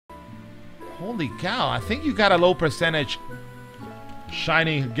Holy cow, I think you got a low percentage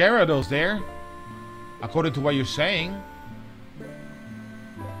shiny Gyarados there, according to what you're saying.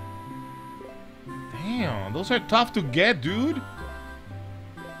 Damn, those are tough to get, dude.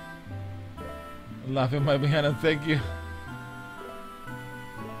 Laughing my behind and thank you.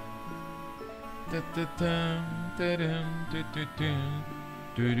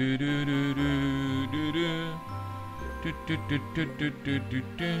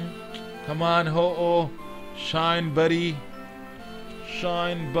 Come on, Ho-Oh. Shine, buddy.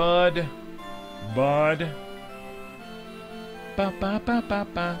 Shine, bud. Bud. Ba ba ba ba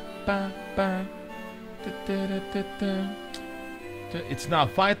ba ba ba. It's now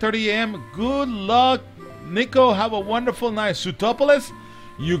 5:30 a.m. Good luck, Nico. Have a wonderful night. Sutopolis,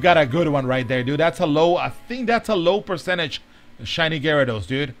 you got a good one right there, dude. That's a low. I think that's a low percentage shiny Gyarados,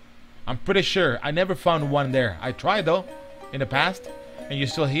 dude. I'm pretty sure. I never found one there. I tried though in the past, and you're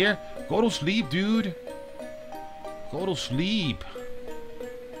still here. Go to sleep, dude. Go to sleep.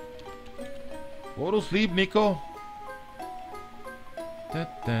 Go to sleep, Nico. Da,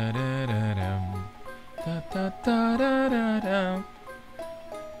 da, da, da, da. Da, da, da, da, da, da.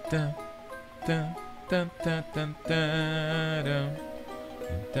 Da, da, da, da, da, da.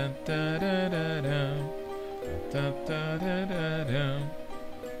 Da, da, da, da, da. Da, da, da, da, da.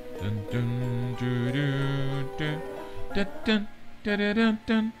 Dun, dun, dun, dun, dun, dun, dun, dun,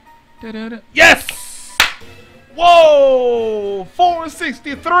 dun, dun, dun. Yes! Whoa!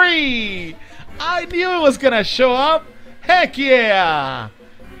 463! I knew it was gonna show up. Heck yeah!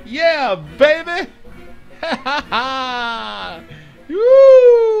 Yeah, baby! Ha ha ha!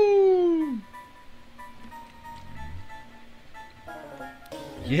 Woo!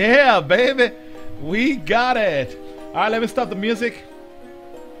 Yeah, baby! We got it! Alright, let me stop the music.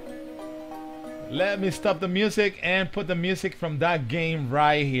 Let me stop the music and put the music from that game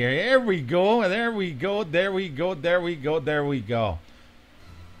right here. Here we go. There we go. There we go. There we go. There we go.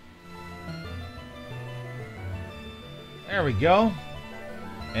 There we go.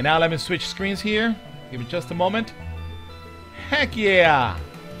 And now let me switch screens here. Give me just a moment. Heck yeah.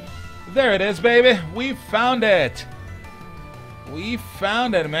 There it is, baby. We found it. We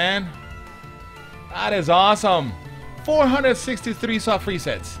found it, man. That is awesome. 463 soft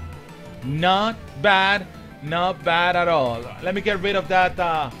resets. Not bad. Not bad at all. Let me get rid of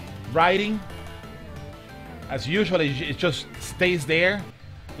that writing. As usual, it just stays there.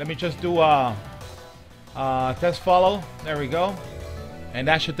 Let me just do test follow. There we go. And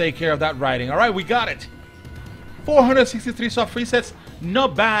that should take care of that writing. Alright, we got it. 463 soft resets.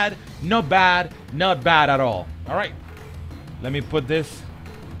 Not bad. Not bad. Not bad at all. Alright. Let me put this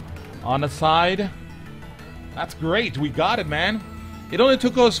on the side. That's great. We got it, man. It only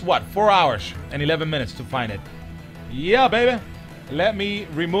took us, what, 4 hours and 11 minutes to find it. Yeah, baby. Let me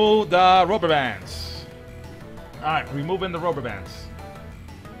remove the rubber bands. Alright, removing the rubber bands.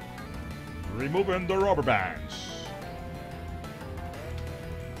 Removing the rubber bands.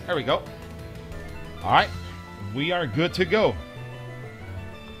 There we go. Alright, we are good to go.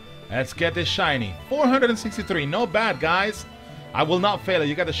 Let's get this shiny. 463, no bad, guys. I will not fail it.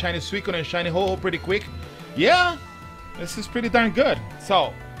 You got the shiny Suicune and shiny Ho-Oh pretty quick. Yeah, this is pretty darn good.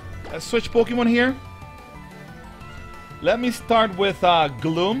 So, let's switch Pokemon here. Let me start with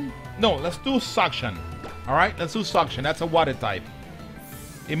Gloom. No, let's do Suction. Alright, let's do Suction. That's a water type.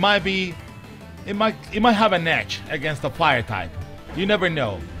 It might be... It might have an edge against the fire type. You never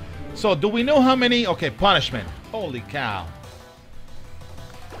know. So, do we know how many... Okay, Punishment. Holy cow.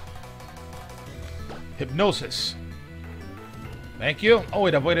 Hypnosis. Thank you. Oh,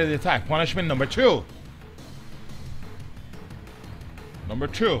 it avoided the attack. Punishment number 2. Number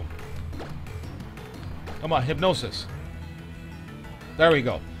 2. Come on, Hypnosis. There we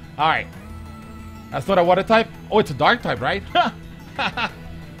go. Alright. That's not a water type? Oh, it's a dark type, right?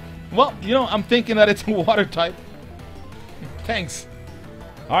 Well, you know, I'm thinking that it's a water type. Thanks.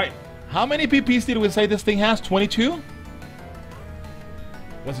 Alright. How many PPs did we say this thing has? 22?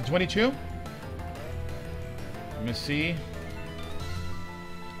 Was it 22? Let me see.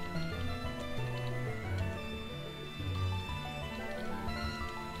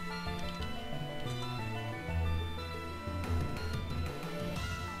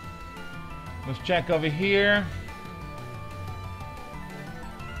 Let's check over here.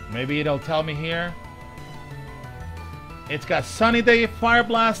 Maybe it'll tell me here. It's got Sunny Day, Fire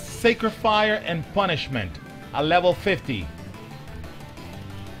Blast, Sacred Fire, and Punishment. A level 50.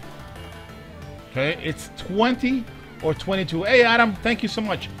 Okay, it's 20 or 22. Hey, Adam, thank you so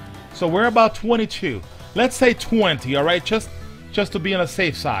much. So we're about 22. Let's say 20, all right? Just to be on the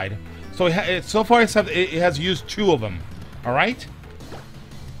safe side. So so far it has used 2 of them, all right?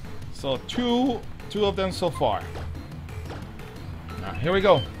 So two of them so far. Now, here we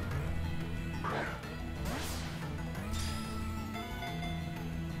go.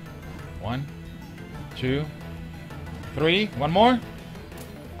 One, two, three. One more.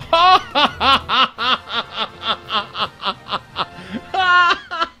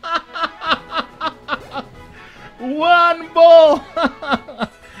 One ball.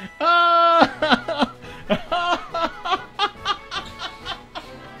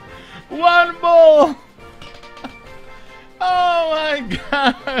 One ball. Oh my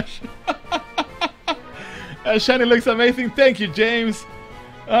gosh. That shiny looks amazing. Thank you, James.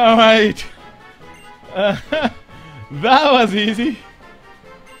 All right. That was easy.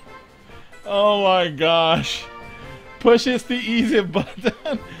 Oh my gosh. Pushes the easy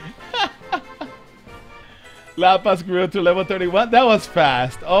button. Lapas grew to level 31. That was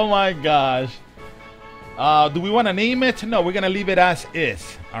fast. Oh my gosh. Do we want to name it? No, we're going to leave it as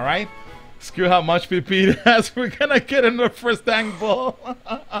is. All right. Screw how much PP it has. We're going to get another first tank ball.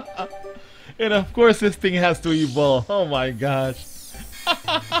 And of course, this thing has to evolve. Oh my gosh.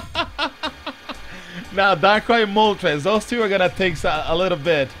 Now, Darkrai and Moltres. Those two are going to take a little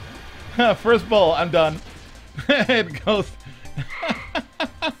bit. First ball. I'm done. It goes.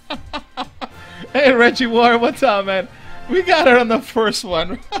 Hey, Reggie War. What's up, man? We got her on the first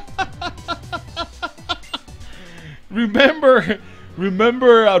one. Remember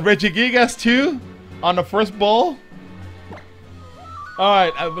Regigigas too on the first ball?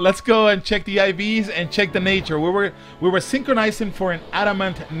 Alright, let's go and check the IVs and check the nature. We were synchronizing for an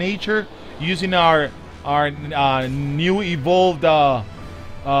adamant nature using our new evolved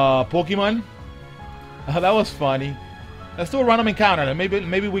Pokemon. That was funny. Let's do a random encounter.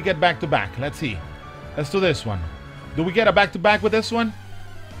 Maybe we get back to back. Let's see. Let's do this one. Do we get a back to back with this one?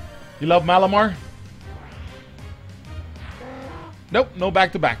 You love Malamar? Nope, no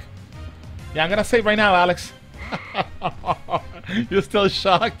back-to-back. Yeah, I'm gonna save right now, Alex. You're still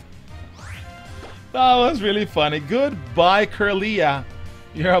shocked? That was really funny. Goodbye, Curlia.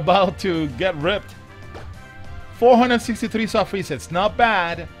 You're about to get ripped. 463 soft resets. Not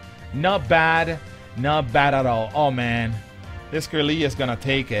bad. Not bad. Not bad at all. Oh, man. This Curlia is gonna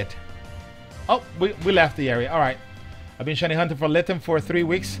take it. Oh, we left the area. Alright. I've been shiny hunting for Litten for 3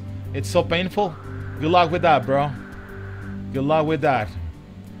 weeks. It's so painful. Good luck with that, bro. Good luck with that.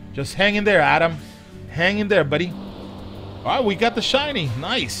 Just hang in there, Adam. Hang in there, buddy. Alright, we got the shiny.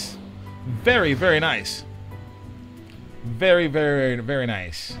 Nice. Very, very nice. Very, very, very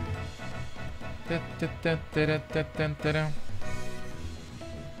nice.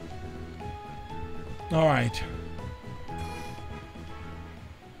 Alright.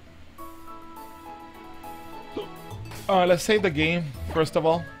 Alright, let's save the game, first of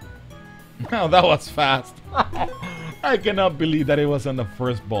all. Oh, that was fast. I cannot believe that it was on the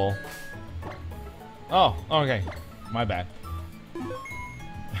first ball. Oh, okay. My bad.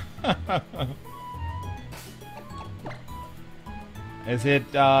 Is it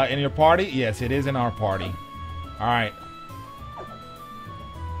in your party? Yes, it is in our party. Alright.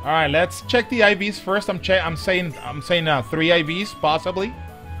 Alright, let's check the IVs first. I'm saying 3 IVs, possibly.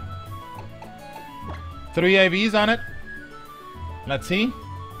 3 IVs on it. Let's see.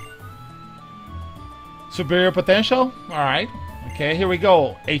 Superior potential. Alright. Okay, here we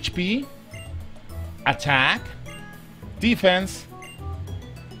go. HP. Attack. Defense.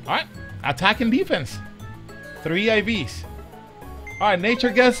 Alright. Attack and defense. 3 IVs. Alright, nature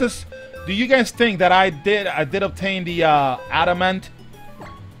guesses. Do you guys think that I did obtain the adamant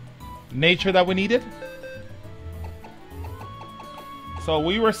nature that we needed? So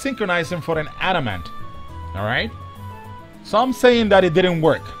we were synchronizing for an adamant. Alright. So I'm saying that it didn't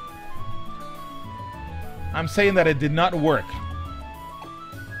work. I'm saying that it did not work.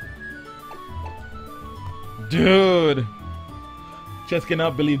 Dude. Just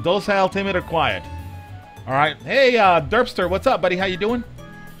cannot believe. Those ultimate are quiet. Alright. Hey, Derpster. What's up, buddy? How you doing?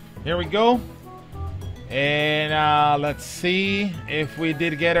 Here we go. And let's see if we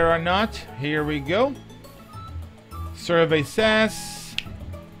did get it or not. Here we go. Survey says...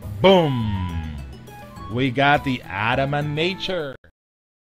 Boom. We got the adamant nature.